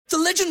The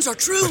legends are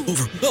true!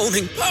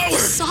 Overwhelming power!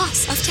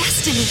 Sauce of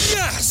destiny!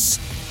 Yes!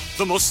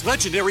 The most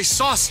legendary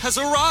sauce has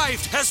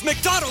arrived as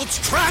McDonald's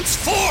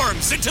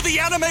transforms into the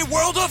anime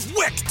world of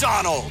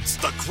WickDonald's.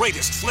 The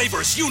greatest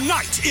flavors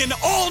unite in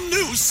all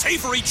new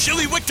savory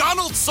chili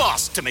McDonald's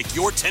sauce to make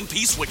your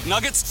 10-piece Wick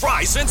Nuggets,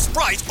 fries, and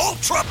Sprite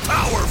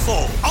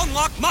ultra-powerful.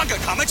 Unlock manga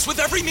comics with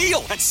every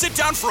meal and sit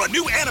down for a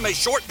new anime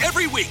short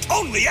every week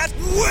only at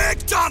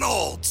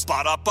WickDonald's.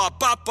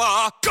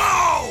 Ba-da-ba-ba-ba,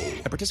 go!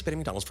 At participating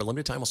McDonald's for a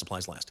limited time while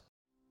supplies last.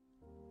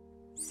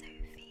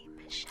 Sophie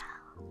Michelle.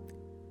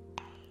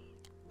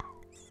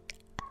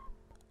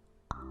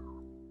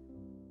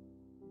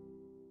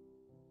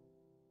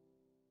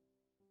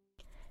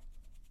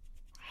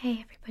 Hey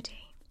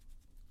everybody,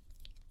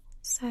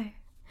 so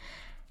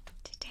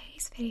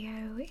today's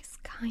video is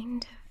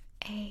kind of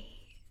a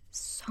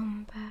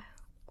somber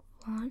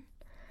one.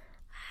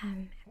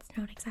 It's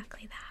not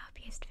exactly the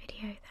happiest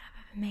video that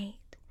I've ever made,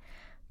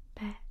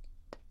 but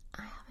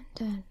I haven't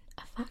done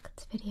a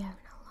facts video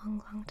in a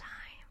long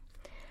time,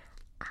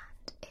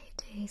 and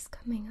it is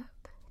coming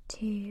up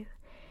to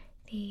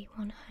the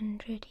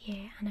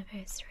 100-year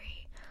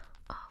anniversary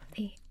of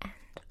the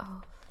end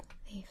of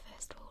the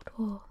First World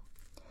War.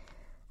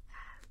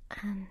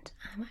 And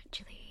I'm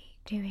actually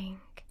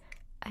doing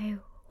Oh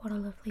What a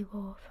Lovely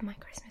War for my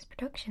Christmas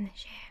production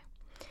this year.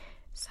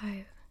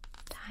 So,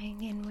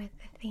 tying in with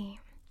the theme,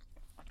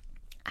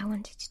 I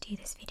wanted to do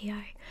this video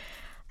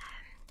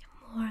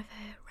more of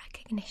a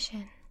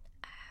recognition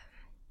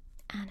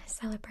and a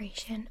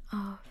celebration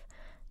of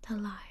the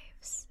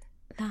lives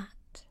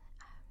that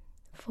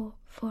fought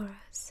for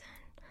us.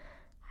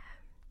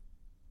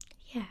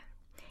 And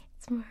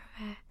it's more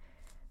of a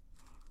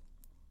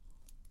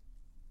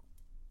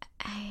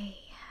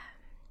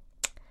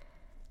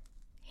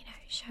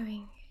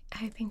showing,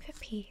 hoping for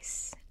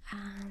peace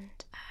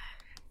and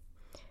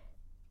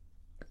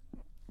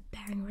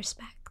bearing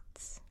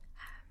respects.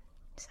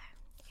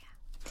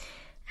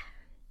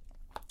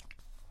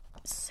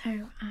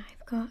 So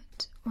I've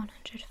got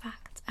 100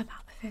 facts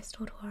about the First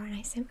World War, and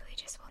I simply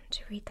just want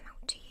to read them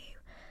out to you.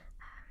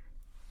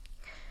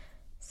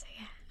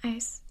 I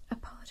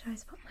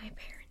apologise about my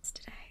appearance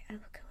today. I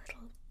look a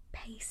little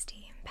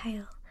pasty and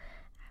pale.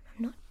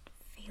 I'm not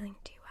feeling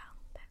too well,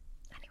 but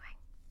anyway.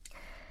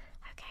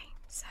 Okay,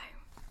 so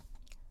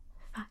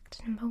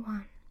fact number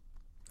 1.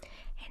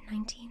 In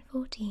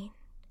 1914,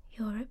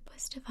 Europe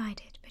was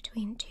divided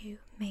between two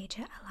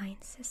major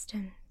alliance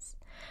systems,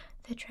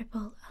 the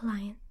Triple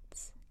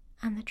Alliance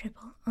and the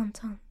Triple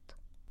Entente.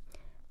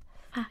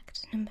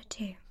 Fact number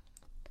 2.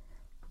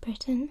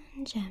 Britain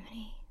and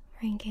Germany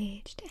were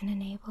engaged in a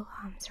naval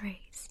arms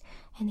race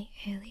in the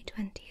early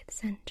 20th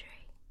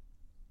century.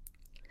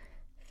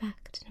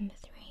 Fact number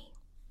 3.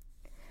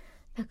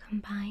 The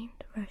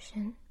combined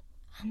Russian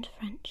and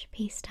French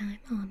peacetime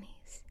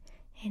armies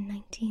in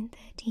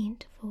 1913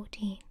 to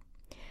 14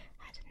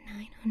 had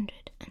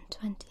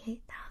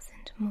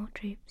 928,000 more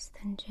troops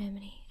than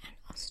Germany and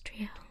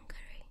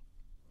Austria-Hungary.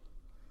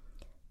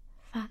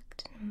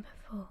 Fact number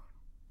 4.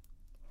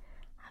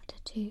 After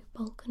two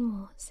Balkan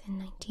Wars in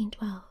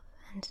 1912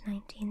 and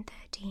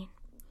 1913,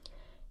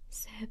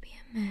 Serbia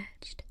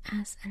emerged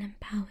as an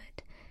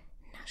empowered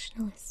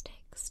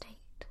nationalistic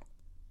state.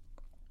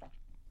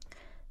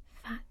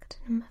 Fact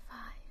number 5.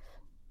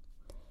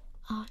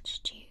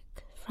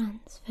 Archduke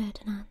Franz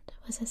Ferdinand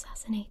was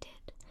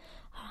assassinated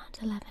around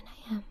 11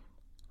 a.m.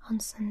 on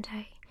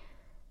Sunday,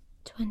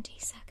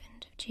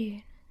 22nd of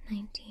June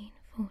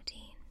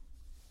 1914.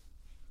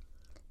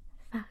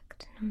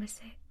 Fact number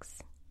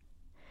 6.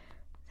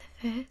 The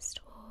First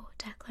War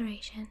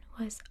Declaration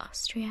was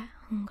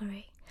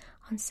Austria-Hungary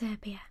on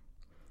Serbia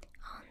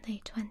on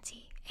the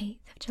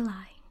 28th of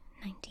July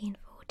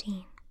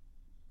 1914.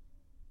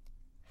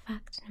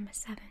 Fact number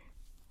 7.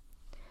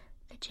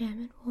 The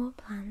German war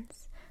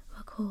plans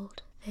were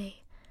called the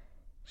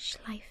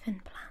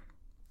Schlieffen-Plan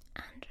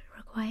and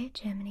required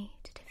Germany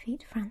to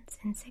defeat France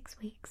in 6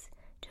 weeks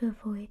to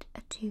avoid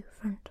a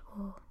two-front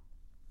war.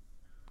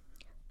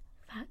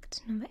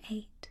 Fact number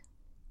 8.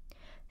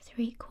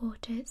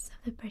 3/4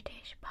 of the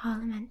British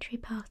Parliamentary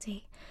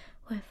Party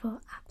were for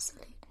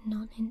absolute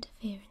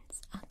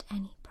non-interference at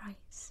any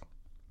price.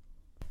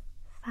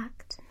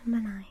 Fact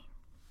number 9.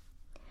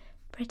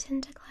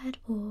 Britain declared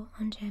war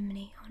on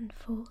Germany on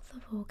 4th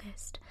of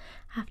August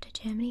after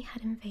Germany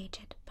had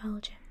invaded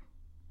Belgium.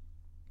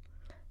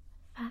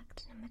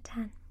 Fact number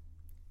 10.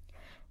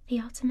 The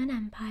Ottoman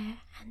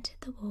Empire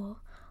entered the war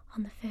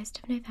on the 1st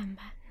of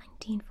November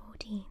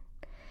 1914,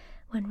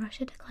 when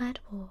Russia declared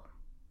war.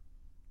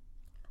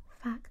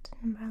 Fact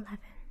number 11.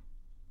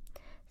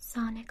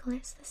 Tsar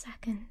Nicholas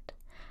II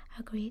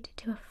agreed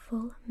to a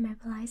full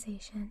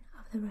mobilization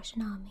of the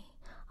Russian army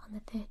on the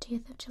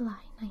 30th of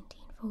July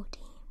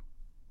 1914.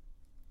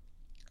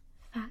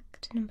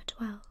 Fact number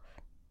 12.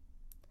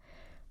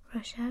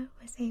 Russia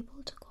was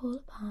able to call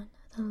upon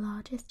the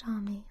largest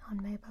army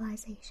on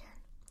mobilization,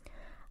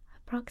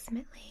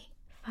 approximately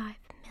 5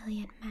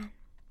 million men.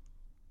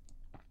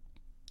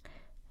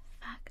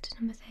 Fact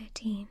number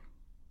 13.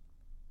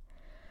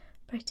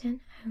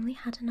 Britain only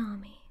had an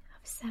army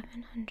of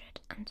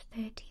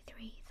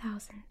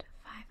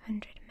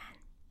 733,500 men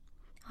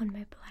on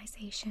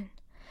mobilisation,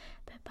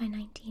 but by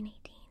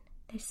 1918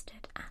 this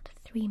stood at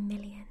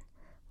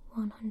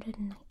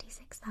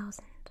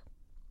 3,196,000.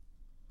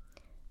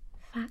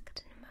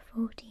 Fact number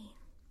 14.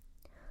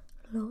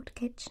 Lord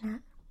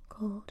Kitchener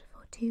called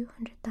for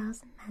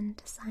 200,000 men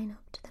to sign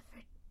up to the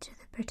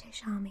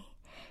British Army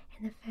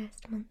in the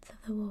first month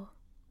of the war.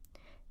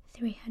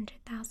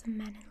 300,000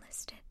 men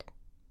enlisted.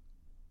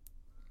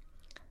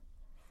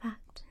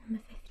 Fact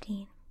number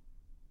 15.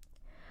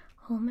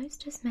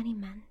 Almost as many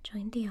men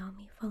joined the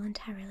army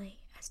voluntarily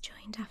as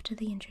joined after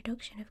the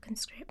introduction of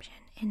conscription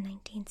in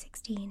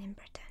 1916 in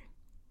Britain.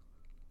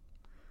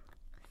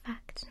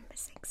 Fact number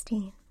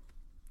 16.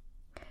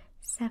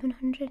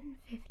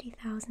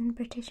 750,000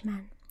 British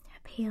men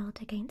appealed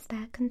against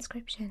their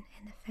conscription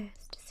in the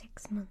first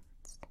 6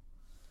 months.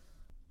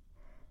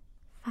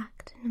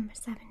 Fact number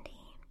 17.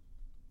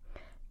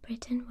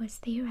 Britain was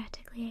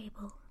theoretically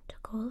able to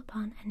call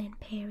upon an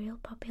imperial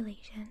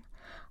population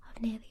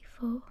of nearly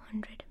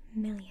 400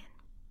 million.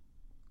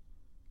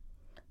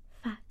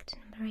 Fact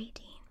number 18.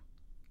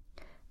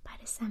 By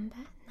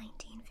December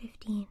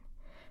 1915,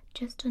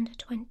 just under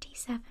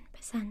 27%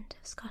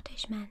 of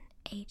Scottish men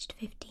aged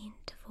 15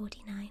 to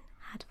 49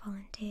 had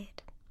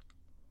volunteered.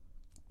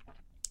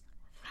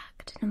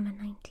 Fact number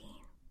 19.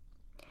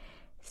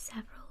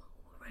 Several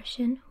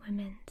Russian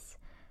women's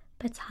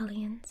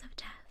battalions of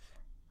death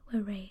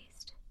were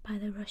raised by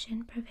the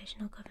Russian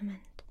Provisional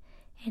Government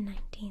in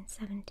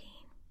 1917.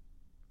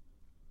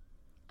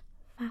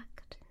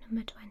 Fact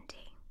number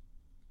 20.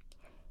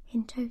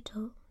 In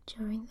total,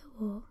 during the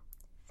war,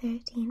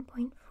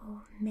 13.4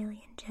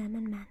 million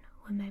German men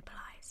were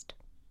mobilised.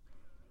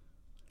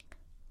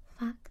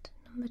 Fact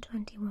number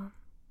 21.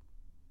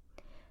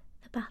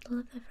 The Battle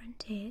of the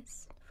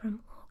Frontiers,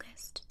 from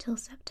August till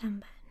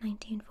September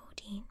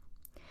 1914,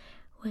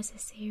 was a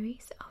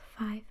series of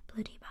 5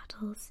 bloody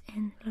battles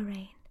in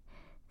Lorraine,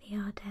 the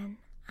Ardennes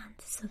and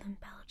southern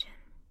Belgium.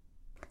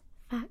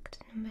 Fact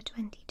number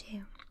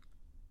 22.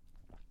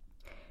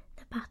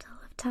 The Battle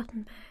of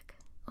Tannenberg,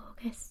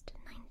 August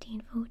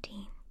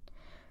 1914,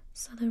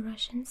 saw the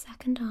Russian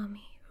Second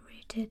Army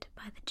routed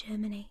by the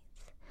German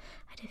 8th,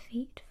 a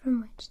defeat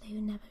from which they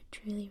were never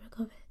truly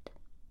recovered.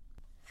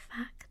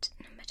 Fact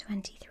number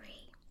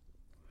 23.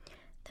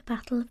 The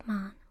Battle of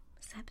Marne,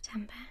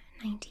 September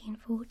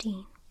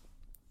 1914,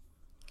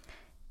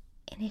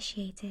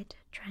 initiated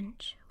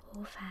trench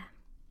warfare.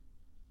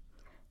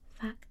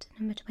 Fact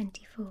number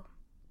 24.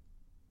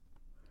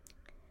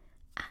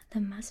 At the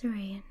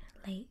Masurian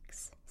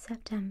Lakes,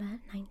 September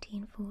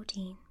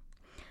 1914,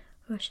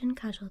 Russian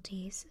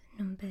casualties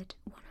numbered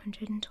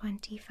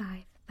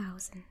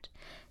 125,000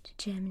 to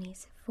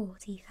Germany's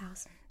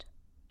 40,000.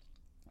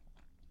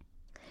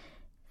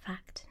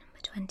 Fact number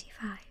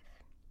 25.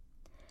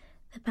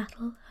 The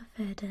Battle of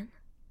Verdun,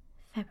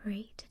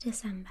 February to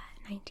December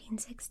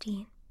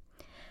 1916,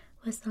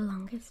 was the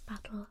longest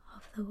battle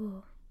of the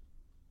war,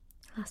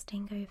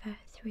 lasting over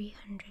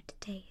 300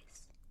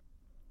 days.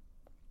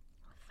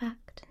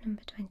 Fact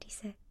number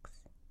 26.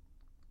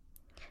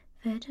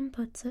 Verdun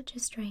put such a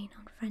strain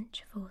on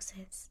French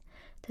forces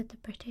that the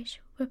British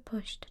were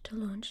pushed to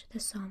launch the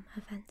Somme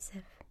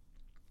offensive.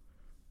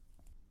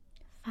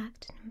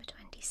 Fact number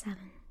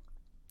 27.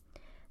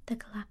 The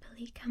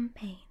Gallipoli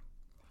campaign,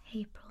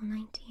 April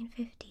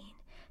 1915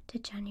 to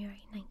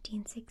January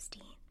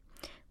 1916,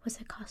 was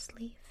a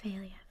costly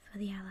failure for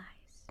the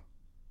Allies.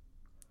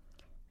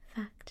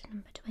 Fact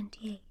number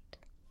 28.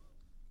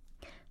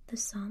 The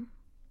Somme,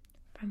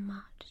 from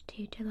March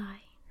to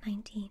July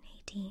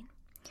 1918,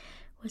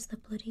 was the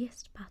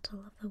bloodiest battle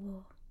of the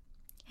war.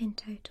 In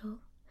total,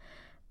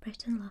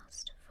 Britain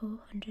lost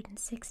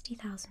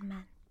 460,000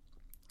 men.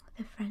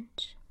 The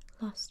French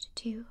lost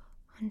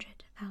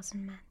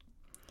 200,000 men,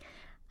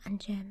 and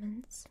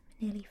Germans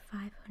nearly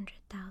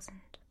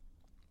 500,000.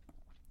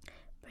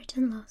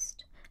 Britain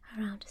lost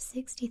around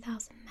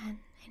 60,000 men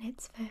in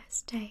its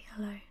first day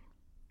alone.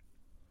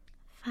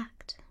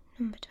 Fact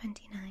number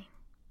 29.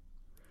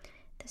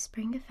 The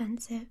Spring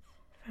Offensive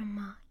from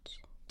March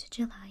to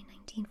July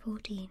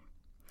 1914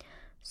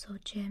 saw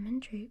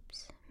German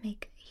troops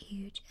make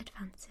huge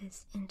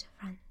advances into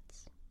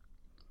France.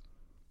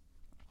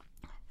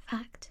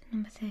 Fact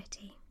number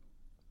 30.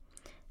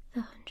 The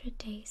 100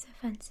 Days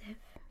Offensive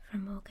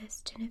from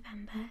August to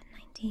November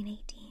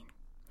 1918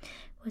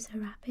 was a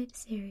rapid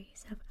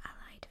series of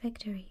Allied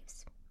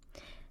victories.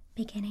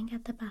 Beginning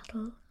at the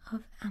Battle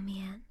of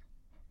Amiens,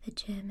 the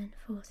German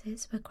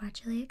forces were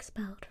gradually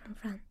expelled from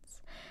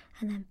France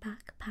and then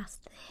back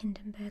past the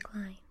Hindenburg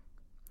Line.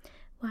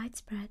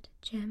 Widespread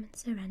German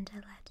surrender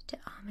led to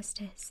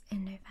armistice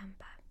in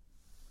November.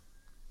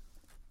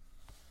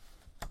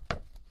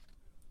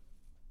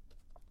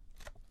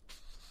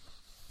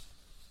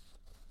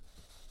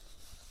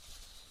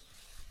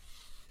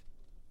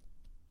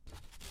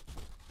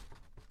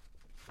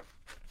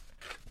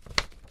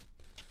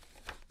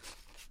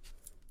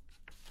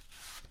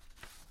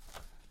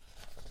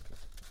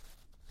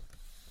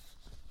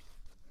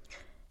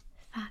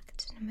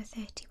 Fact number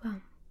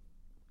 31.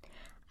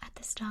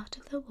 the start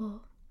of the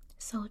war,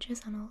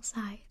 soldiers on all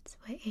sides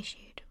were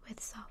issued with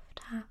soft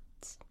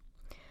hats.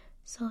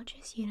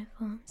 Soldiers'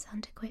 uniforms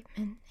and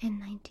equipment in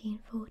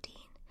 1914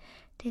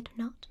 did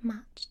not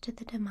match to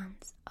the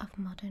demands of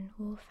modern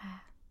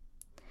warfare.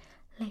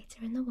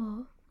 Later in the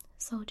war,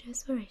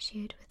 soldiers were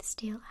issued with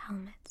steel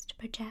helmets to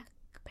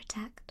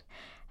protect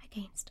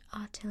against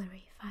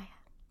artillery fire.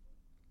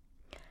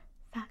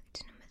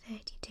 Fact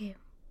number 32.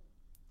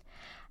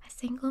 A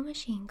single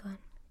machine gun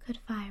could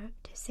fire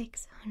up to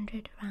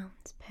 600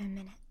 rounds per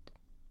minute.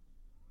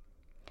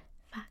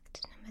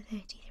 Fact number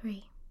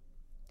 33.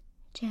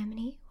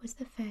 Germany was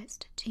the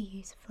first to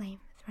use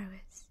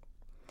flamethrowers.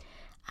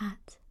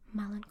 At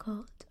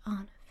Malancourt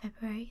on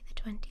February the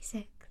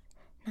 26th,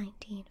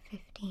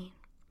 1915.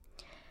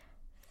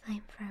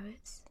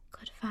 Flamethrowers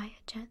could fire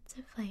jets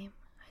of flame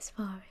as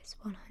far as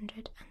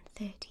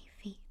 130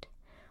 feet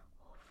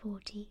or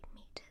 40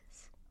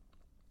 meters.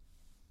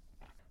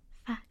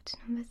 Fact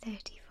number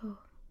 34.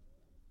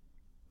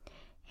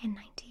 In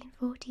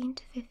 1914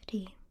 to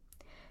 15,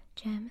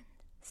 German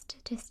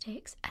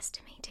statistics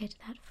estimated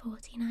that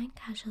 49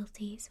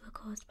 casualties were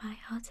caused by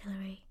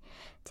artillery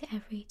to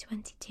every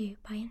 22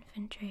 by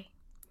infantry.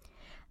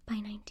 By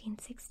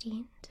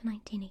 1916 to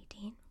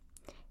 1918,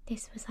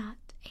 this was at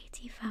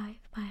 85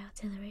 by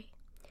artillery,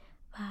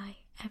 by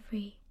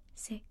every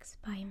 6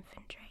 by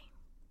infantry.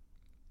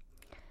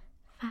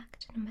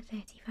 Fact number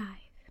 35.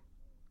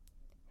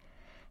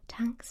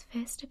 Tanks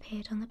first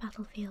appeared on the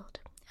battlefield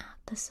at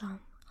the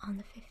Somme on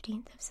the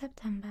 15th of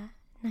September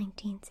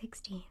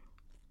 1916.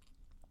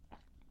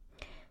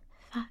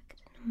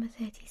 Fact number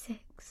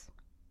 36.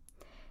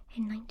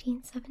 In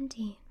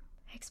 1917,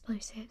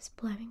 explosives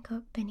blowing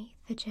up beneath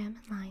the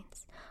German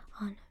lines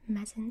on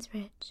Mezins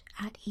Ridge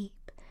at Ypres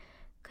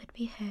could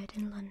be heard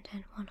in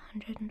London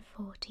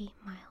 140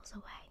 miles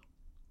away.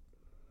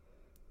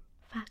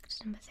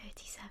 Fact number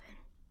 37.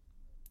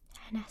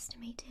 An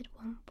estimated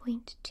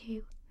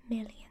 1.2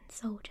 million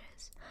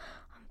soldiers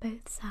on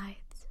both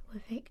sides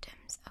were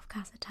victims of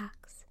gas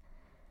attacks.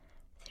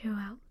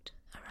 Throughout,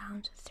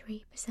 around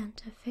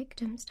 3% of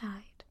victims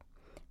died,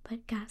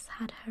 but gas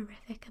had a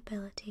horrific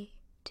ability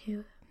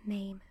to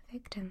maim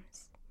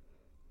victims.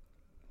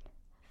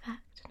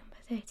 Fact number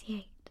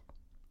 38.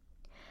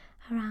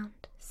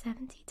 Around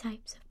 70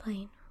 types of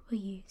plane were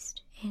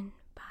used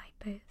by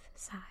both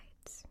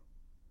sides.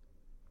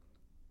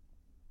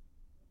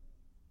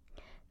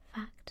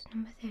 Fact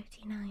number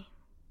 39.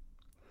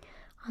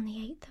 On the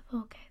 8th of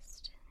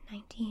August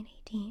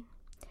 1918,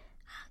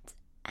 at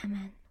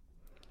Emmen,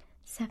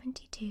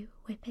 72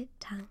 Whippet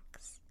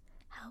tanks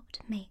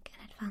helped make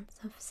an advance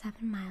of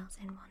 7 miles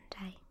in one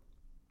day.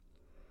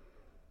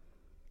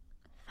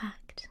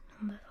 Fact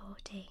number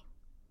 40.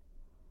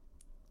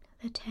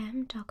 The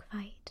term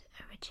dogfight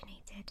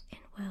originated in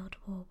World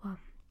War I.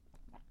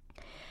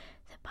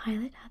 The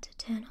pilot had to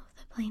turn off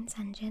the plane's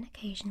engine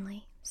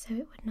occasionally so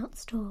it would not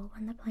stall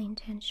when the plane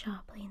turned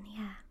sharply in the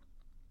air.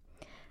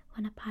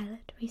 When a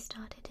pilot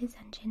restarted his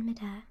engine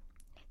mid-air,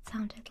 it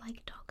sounded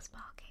like dogs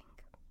barking.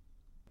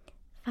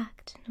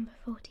 Fact number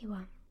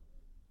 41.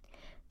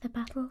 The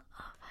Battle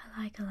of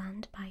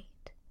Heligoland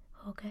Bight,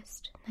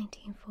 August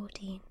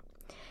 1914,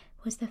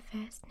 was the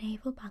first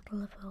naval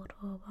battle of World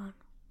War I.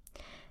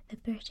 The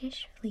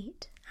British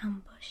fleet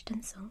ambushed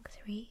and sunk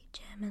 3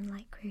 German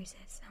light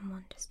cruisers and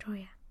 1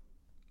 destroyer.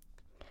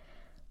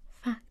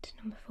 Fact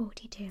number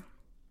 42.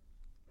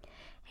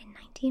 In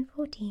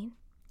 1914,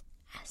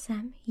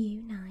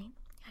 SMU-9,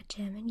 a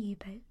German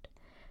U-boat,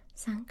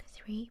 sank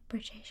 3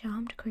 British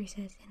armed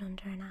cruisers in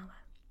under an hour.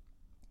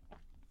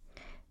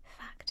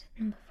 Fact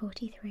number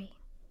 43.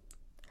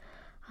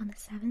 On the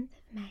 7th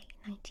of May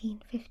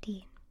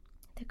 1915,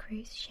 the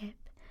cruise ship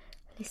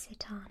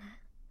Lusitania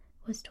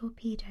was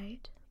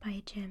torpedoed by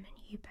a German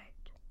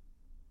U-boat.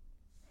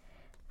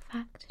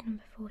 Fact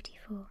number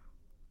 44.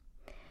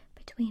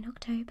 Between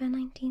October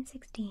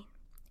 1916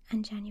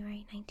 and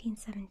January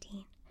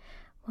 1917,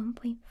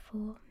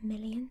 1.4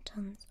 million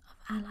tons of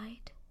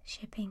Allied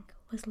shipping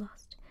was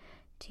lost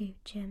to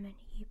German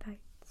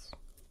U-boats.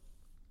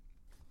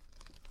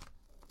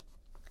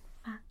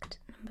 Fact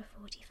number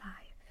 45.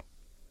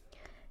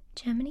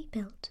 Germany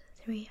built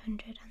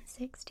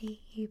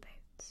 360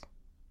 U-boats,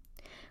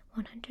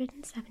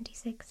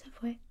 176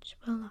 of which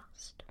were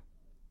lost.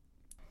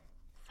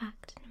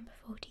 Fact number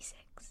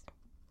 46.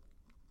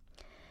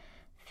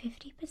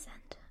 50%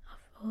 of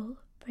all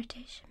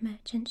British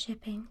merchant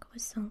shipping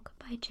was sunk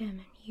by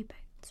German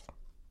U-boats.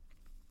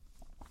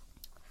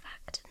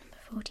 Fact number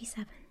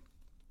 47.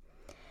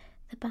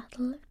 The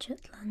Battle of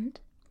Jutland,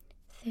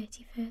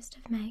 31st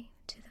of May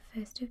to the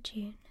 1st of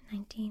June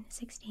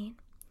 1916,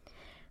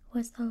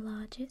 was the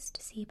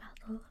largest sea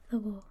battle of the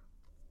war.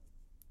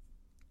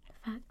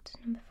 Fact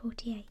number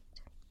 48.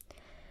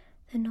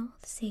 The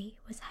North Sea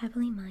was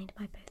heavily mined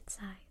by both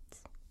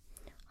sides.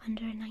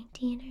 Under a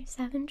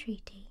 1907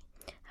 treaty,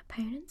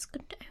 opponents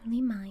could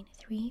only mine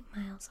 3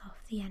 miles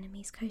off the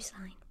enemy's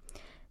coastline,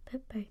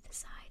 but both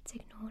sides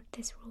ignored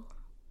this rule.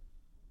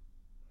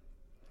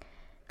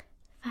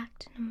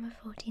 Fact number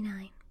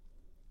 49.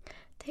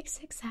 The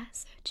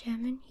success of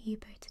German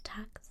U-boat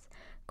attacks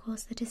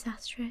caused the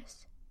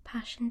disastrous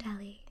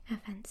Passchendaele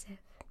offensive.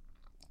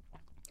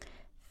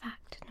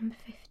 Fact number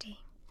 50.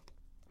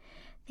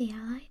 The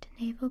Allied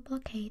naval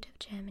blockade of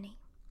Germany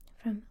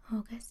from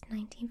August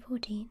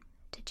 1914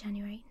 to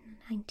January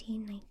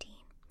 1919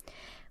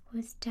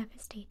 was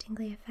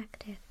devastatingly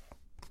effective.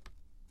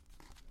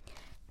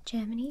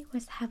 Germany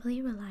was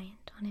heavily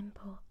reliant on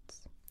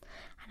imports.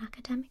 An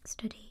academic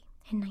study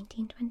in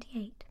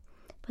 1928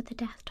 put the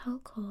death toll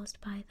caused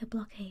by the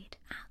blockade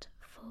at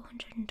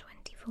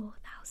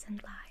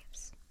 424,000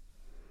 lives.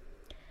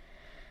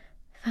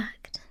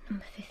 Fact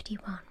number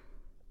 51.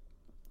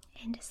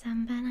 In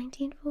December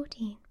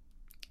 1914,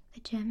 the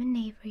German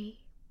Navy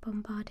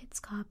bombarded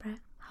Scarborough,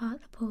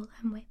 Hartlepool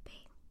and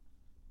Whitby.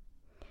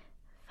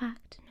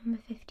 Fact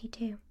number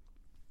 52.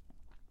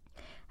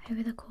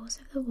 Over the course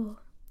of the war,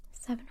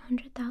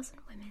 700,000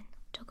 women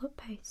took up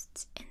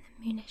posts in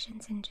the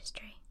munitions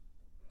industry.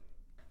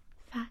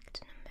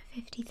 Fact number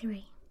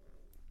 53.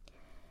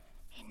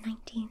 In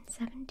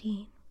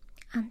 1917,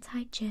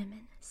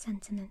 anti-German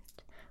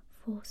sentiment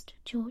forced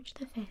George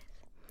V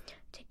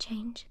to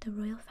change the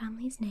royal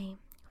family's name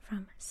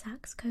from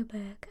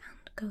Saxe-Coburg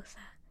and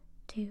Gotha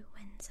to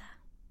Windsor.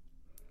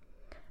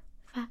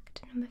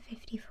 Fact number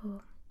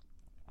 54.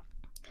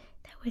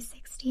 There were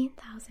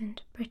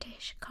 16,000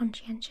 British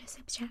conscientious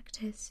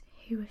objectors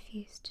who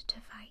refused to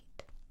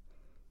fight.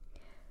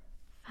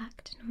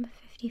 Fact number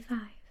 55.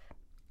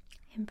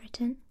 In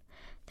Britain,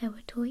 there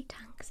were toy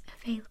tanks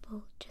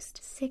available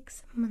just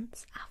 6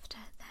 months after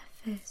their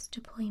first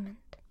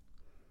deployment.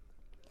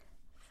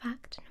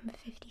 Fact number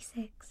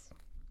 56.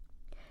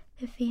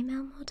 The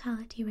female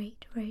mortality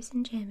rate rose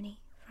in Germany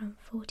from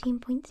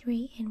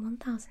 14.3 in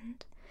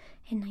 1000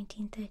 in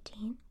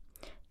 1913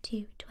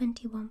 to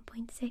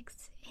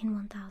 21.6 in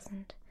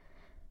 1000,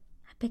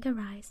 a bigger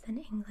rise than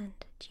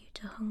England due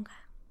to hunger.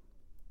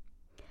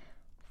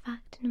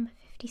 Fact number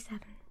 57.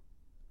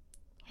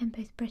 In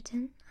both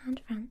Britain and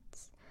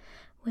France,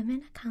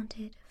 women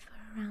accounted for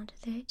around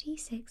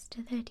 36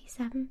 to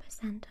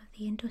 37% of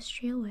the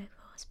industrial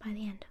workforce by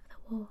the end of the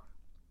war.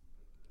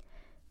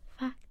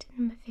 Fact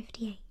number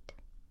 58.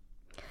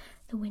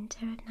 The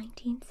winter of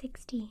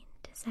 1916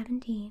 to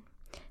 17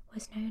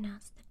 was known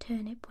as the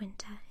turnip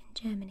winter in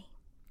Germany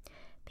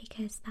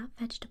because that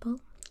vegetable,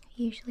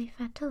 usually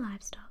fed to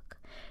livestock,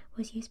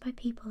 was used by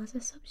people as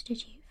a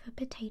substitute for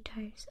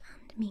potatoes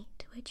and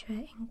meat, which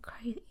were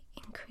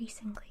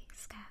increasingly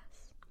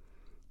scarce.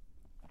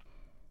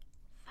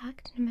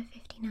 Fact number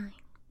 59.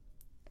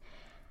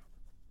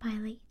 By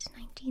late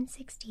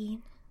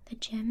 1916, the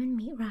German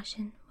meat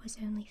ration was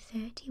only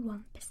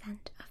 31%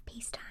 of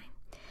peacetime,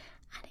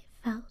 and it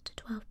fell to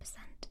 12%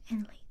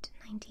 in late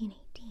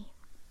 1918.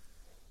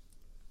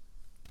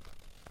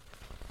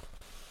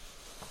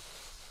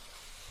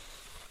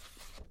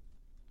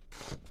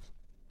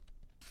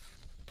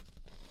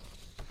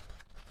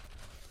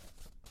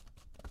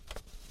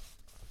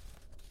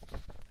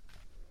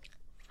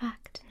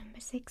 Fact number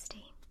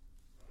 60.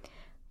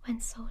 When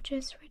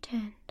soldiers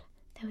returned,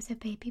 there was a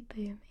baby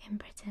boom in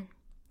Britain.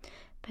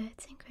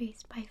 Births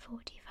increased by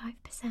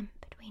 45%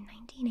 between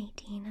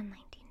 1918 and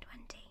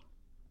 1920.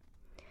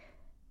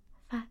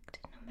 Fact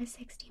number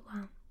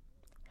 61.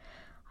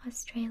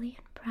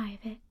 Australian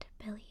Private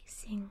Billy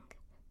Singh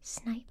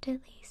sniped at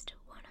least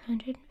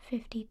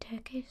 150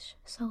 Turkish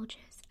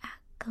soldiers at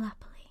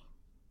Gallipoli.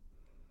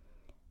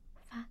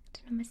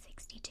 Fact number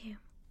 62.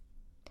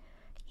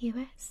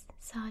 U.S.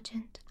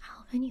 Sergeant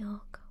Alvin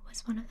York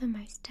was one of the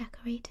most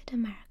decorated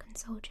American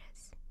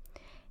soldiers.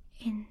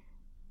 In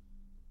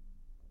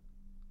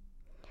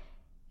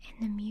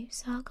the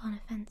Meuse-Argonne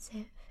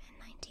offensive in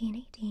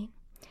 1918,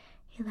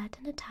 he led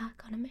an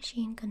attack on a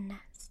machine gun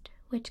nest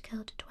which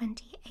killed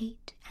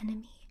 28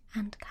 enemy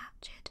and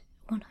captured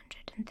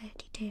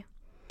 132.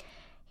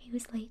 He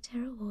was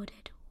later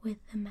awarded with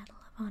the Medal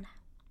of Honor.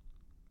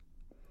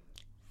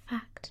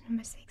 Fact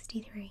number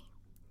 63.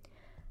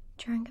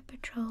 During a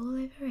patrol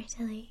over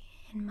Italy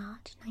in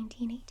March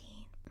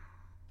 1918,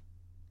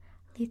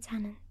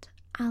 Lieutenant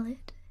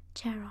Alid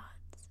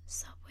Gerard's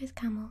Sopwith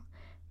Camel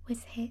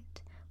was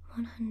hit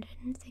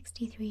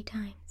 163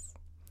 times.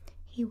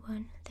 He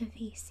won the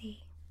VC.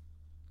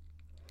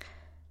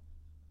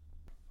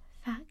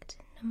 Fact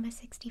number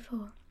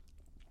 64.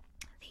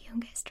 The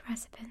youngest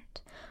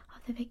recipient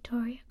of the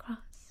Victoria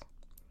Cross,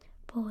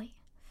 boy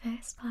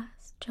First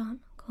Class John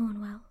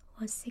Cornwell,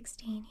 was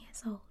 16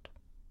 years old.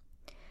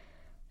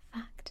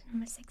 Fact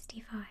number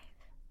 65.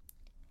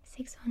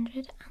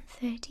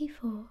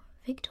 634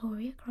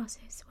 Victoria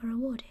Crosses were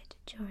awarded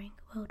during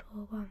World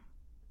War I.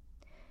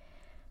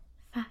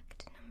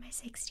 Fact number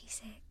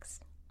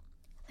 66.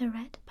 The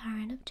Red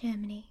Baron of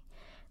Germany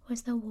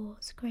was the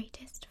war's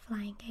greatest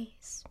flying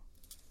ace.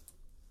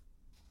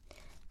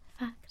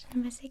 Fact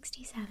number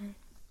 67.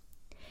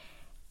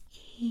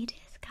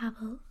 Edith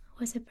Cavell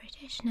was a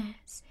British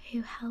nurse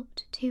who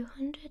helped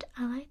 200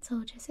 Allied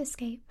soldiers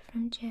escape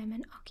from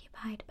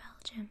German-occupied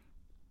Belgium.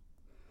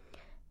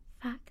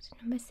 Fact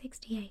number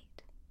 68.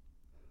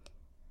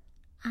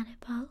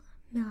 Annabel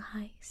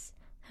Milhais,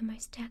 the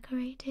most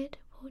decorated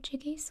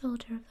Portuguese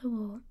soldier of the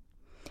war,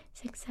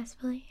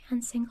 successfully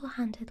and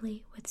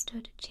single-handedly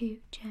withstood 2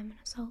 German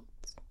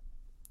assaults.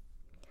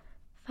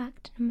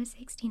 Fact number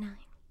 69.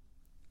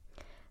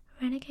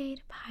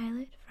 Renegade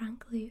pilot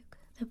Frank Luke,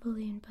 the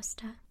balloon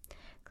buster,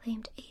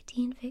 claimed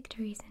 18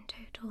 victories in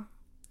total.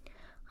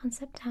 On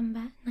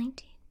September the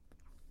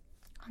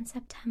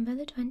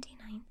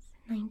 29th,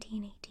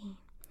 1918,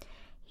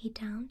 he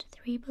downed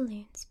 3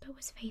 balloons but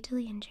was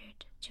fatally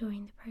injured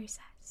during the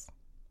process.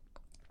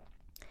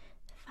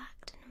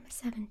 Fact number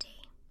 70.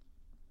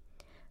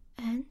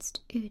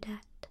 Ernst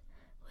Udet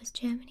was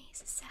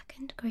Germany's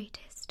second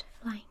greatest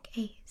flying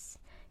ace,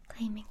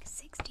 claiming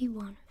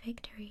 61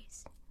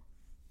 victories.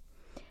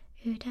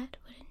 Udet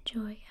would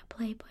enjoy a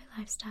playboy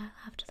lifestyle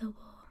after the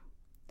war.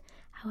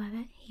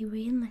 However, he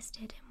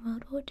re-enlisted in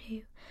World War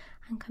II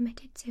and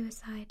committed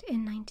suicide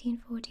in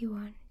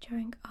 1941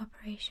 during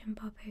Operation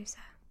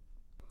Barbarossa.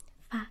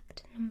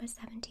 Fact number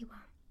 71.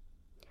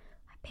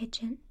 A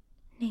pigeon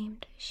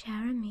named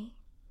Cher Ami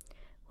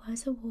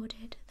was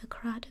awarded the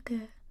Croix de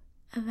Guerre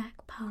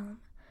avec Palme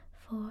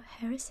for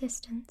her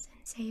assistance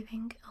in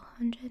saving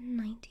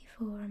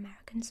 194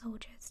 American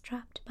soldiers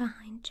trapped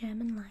behind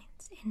German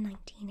lines in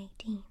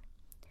 1918.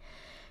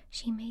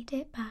 She made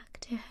it back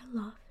to her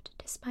loft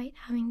despite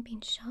having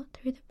been shot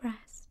through the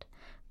breast,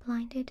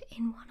 blinded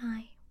in one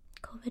eye,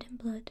 covered in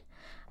blood,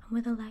 and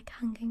with a leg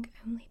hanging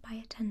only by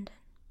a tendon.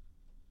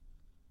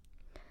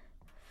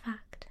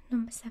 Fact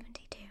number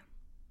 72.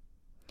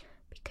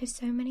 Because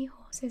so many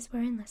horses were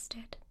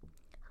enlisted,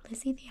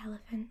 Lizzie the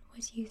Elephant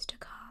was used to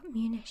cart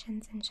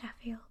munitions in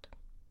Sheffield.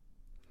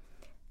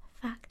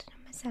 Fact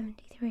number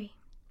 73.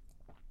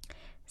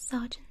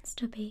 Sergeant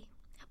Stubby,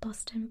 a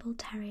Boston Bull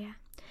Terrier,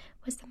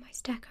 was the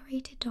most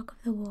decorated dog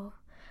of the war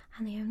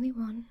and the only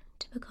one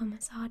to become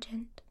a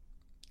sergeant.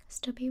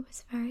 Stubby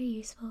was very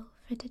useful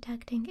for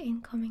detecting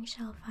incoming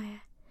shell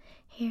fire,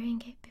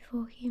 hearing it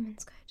before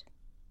humans could.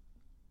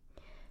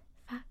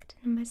 Fact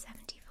number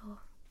 74.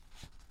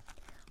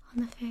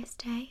 On the first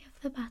day of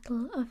the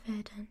Battle of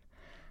Verdun,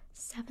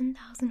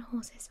 7,000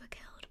 horses were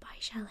killed by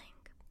shelling.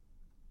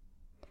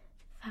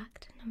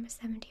 Fact number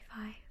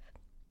 75.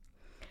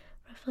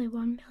 Roughly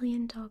 1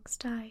 million dogs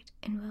died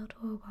in World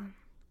War I.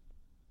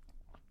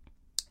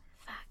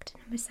 Fact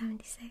number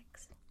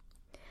 76.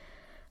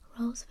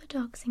 Roles for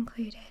dogs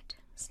included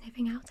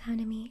sniffing out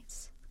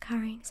enemies,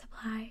 carrying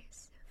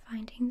supplies,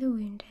 finding the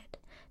wounded,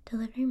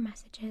 delivering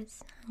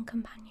messages, and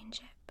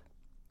companionship.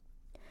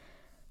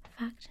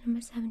 Fact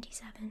number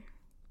 77.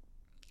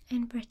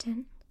 In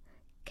Britain,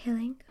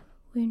 killing,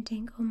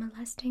 wounding, or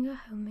molesting a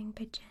homing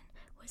pigeon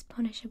was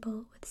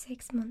punishable with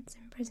 6 months'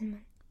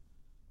 imprisonment.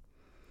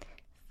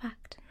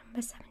 Fact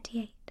number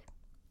 78.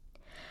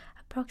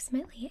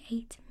 Approximately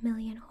 8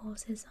 million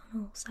horses on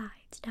all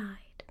sides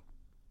died.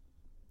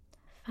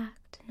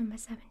 Fact number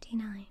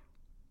 79.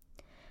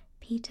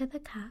 Peter the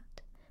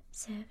Cat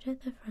served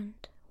at the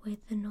front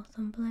with the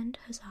Northumberland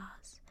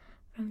Hussars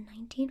from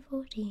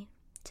 1914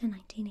 to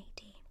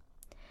 1918.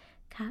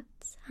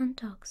 Cats and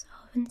dogs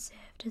often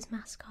served as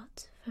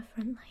mascots for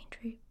frontline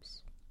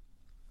troops.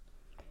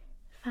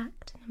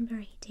 Fact number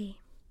 80.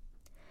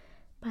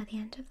 By the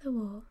end of the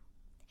war,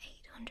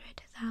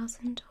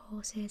 800,000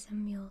 horses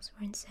and mules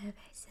were in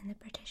service in the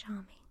British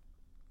Army.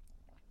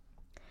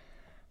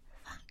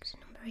 Fact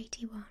number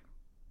 81.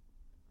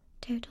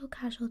 Total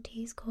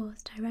casualties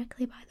caused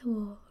directly by the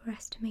war were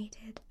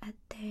estimated at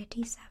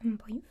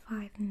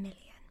 37.5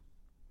 million.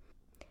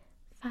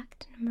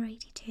 Fact number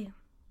 82.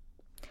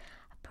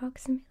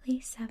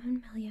 Approximately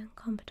 7 million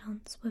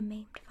combatants were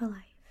maimed for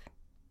life.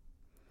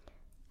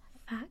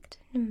 Fact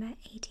number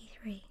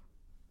 83.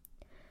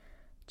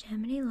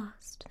 Germany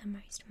lost the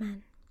most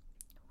men,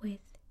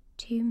 with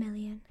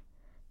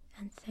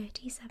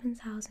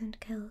 2,037,000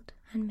 killed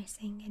and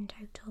missing in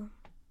total.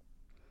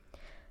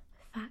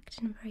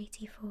 Fact number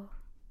 84.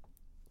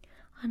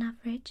 On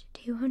average,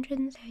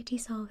 230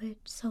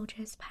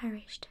 soldiers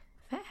perished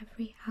for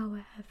every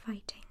hour of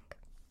fighting.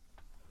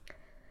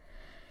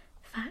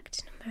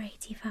 Fact number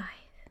 85.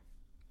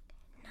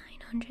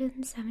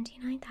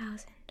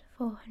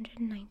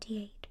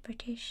 979,498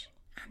 British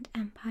and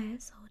Empire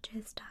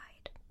soldiers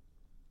died.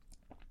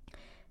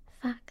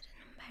 Fact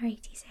number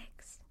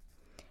 86.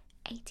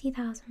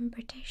 80,000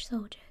 British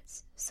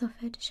soldiers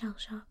suffered shell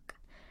shock,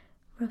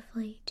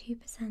 roughly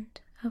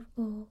 2% of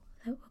all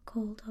that were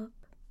called up.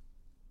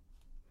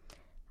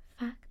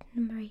 Fact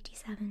number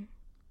 87.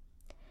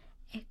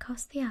 It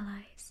cost the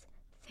Allies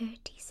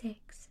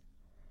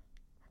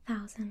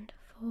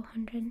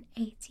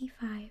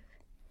 €36,485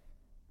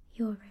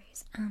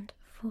 and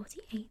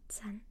 48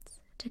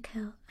 cents to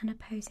kill an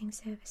opposing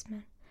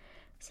serviceman,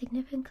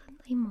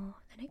 significantly more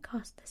than it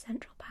cost the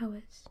Central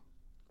Powers.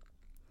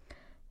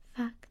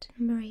 Fact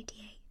number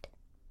 88.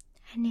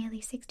 At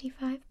nearly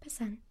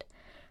 65%,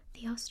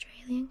 the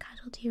Australian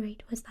casualty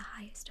rate was the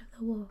highest of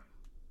the war.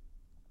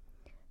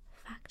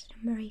 Fact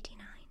number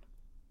 89.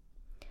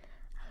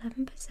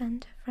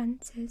 11% of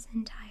France's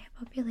entire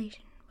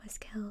population was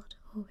killed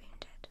or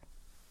wounded.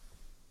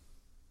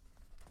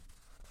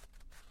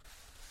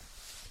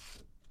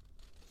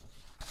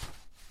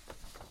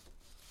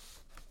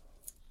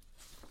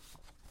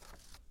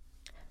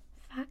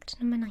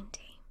 number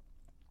 90.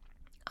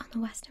 On the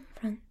Western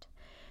Front,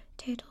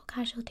 total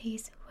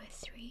casualties were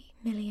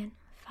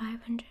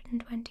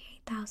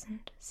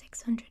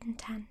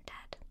 3,528,610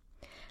 dead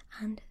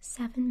and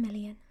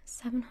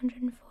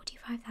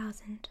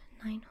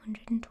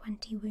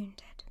 7,745,920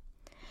 wounded.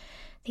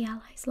 The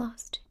Allies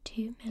lost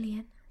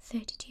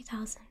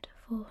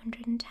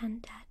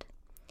 2,032,410 dead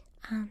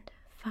and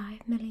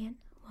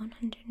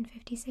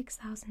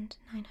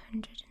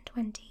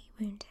 5,156,920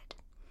 wounded.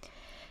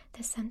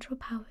 The Central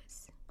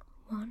Powers,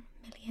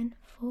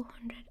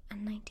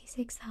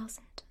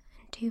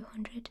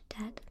 1,496,200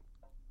 dead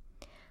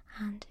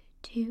and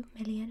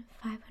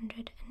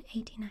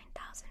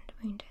 2,589,000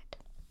 wounded.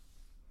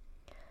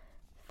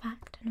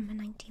 Fact number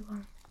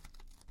 91.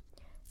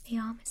 The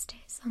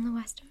armistice on the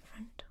Western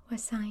Front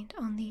was signed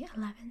on the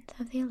 11th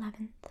of the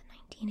 11th,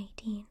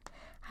 1918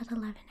 at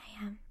 11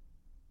 a.m.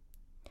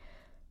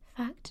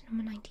 Fact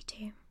number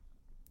 92.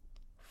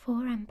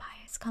 4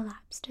 empires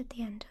collapsed at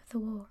the end of the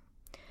war: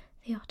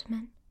 the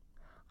Ottoman,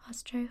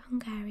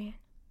 Austro-Hungarian,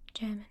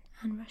 German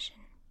and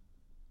Russian.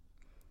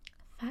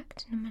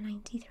 Fact number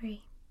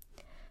 93.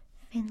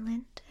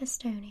 Finland,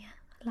 Estonia,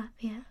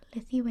 Latvia,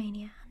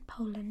 Lithuania and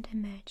Poland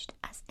emerged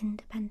as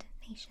independent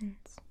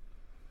nations.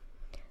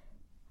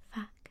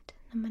 Fact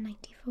number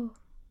 94.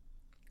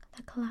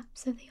 The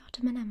collapse of the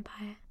Ottoman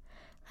Empire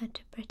led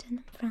to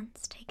Britain and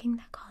France taking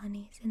their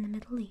colonies in the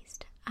Middle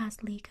East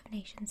as League of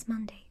Nations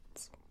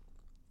mandates.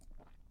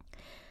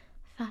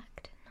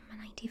 Fact number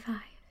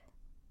 95.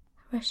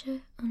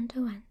 Russia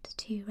underwent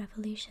 2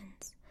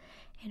 revolutions.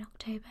 In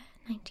October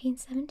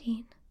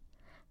 1917,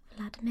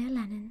 Vladimir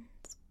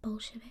Lenin's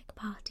Bolshevik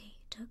Party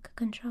took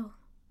control.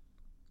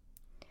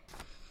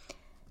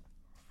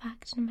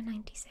 Fact number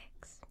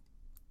 96.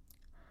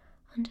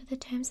 Under the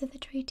terms of the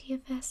Treaty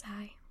of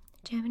Versailles,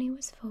 Germany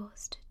was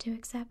forced to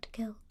accept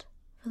guilt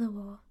for the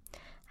war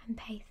and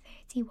pay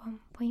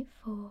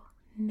 31.4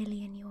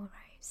 million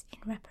euros in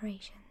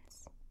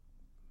reparations.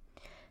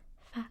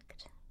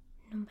 Fact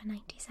number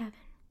 97.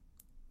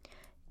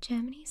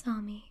 Germany's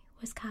army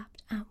was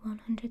capped at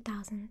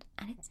 100,000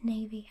 and its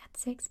navy had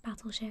 6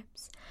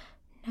 battleships.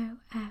 No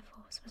air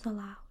force was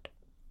allowed.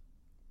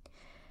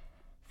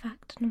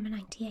 Fact number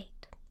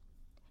 98.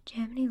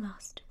 Germany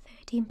lost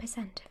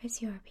 13% of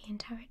its European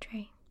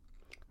territory,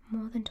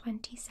 more than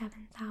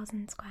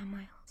 27,000 square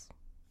miles.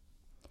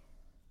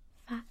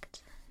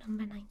 Fact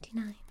number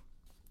 99.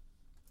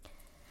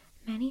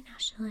 Many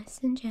nationalists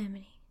in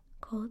Germany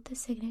called the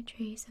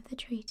signatories of the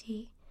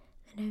treaty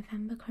the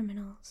November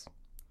criminals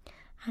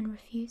and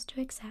refused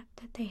to accept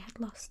that they had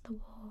lost the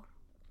war.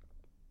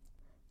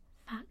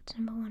 Fact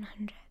number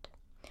 100.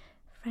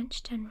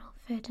 French General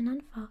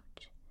Ferdinand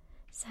Foch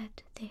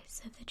said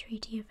this of the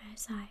Treaty of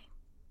Versailles: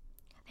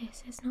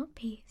 "This is not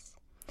peace,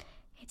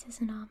 it is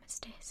an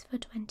armistice for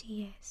 20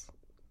 years.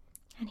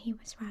 And he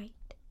was right.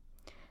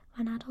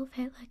 When Adolf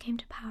Hitler came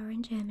to power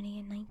in Germany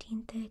in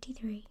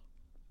 1933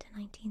 to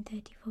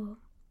 1934,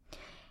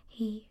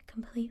 he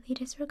completely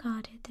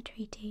disregarded the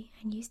treaty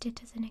and used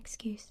it as an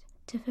excuse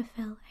to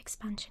fulfill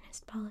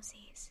expansionist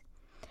policies.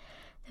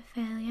 The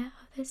failure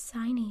of the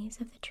signees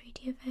of the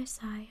Treaty of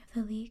Versailles of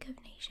the League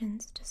of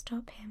Nations to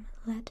stop him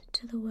led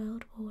to the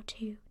World War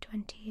II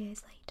 20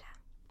 years later."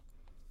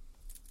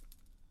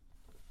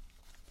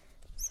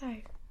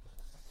 So,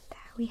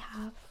 there we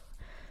have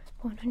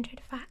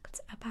 100 facts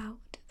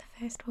about the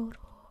First World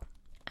War.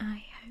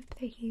 I hope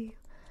that you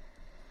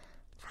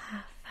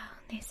have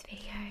found this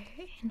video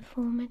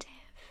informative.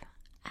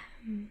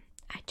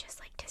 I'd just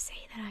like to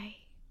say that I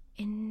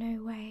in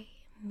no way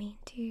mean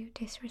to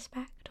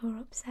disrespect or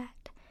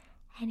upset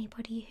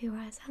anybody who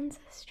has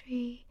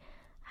ancestry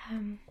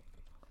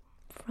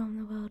from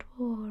the World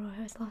War, or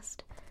has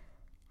lost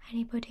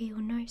anybody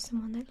or knows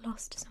someone that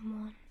lost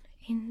someone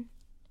in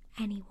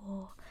any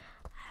war.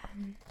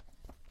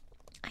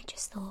 I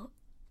just thought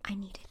I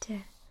needed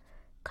to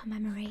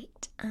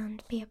commemorate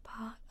and be a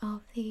part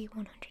of the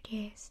 100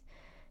 years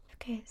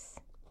because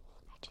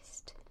I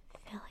just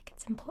feel like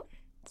it's important.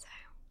 So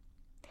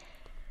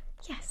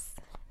yes,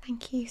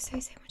 thank you so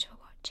much for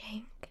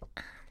watching.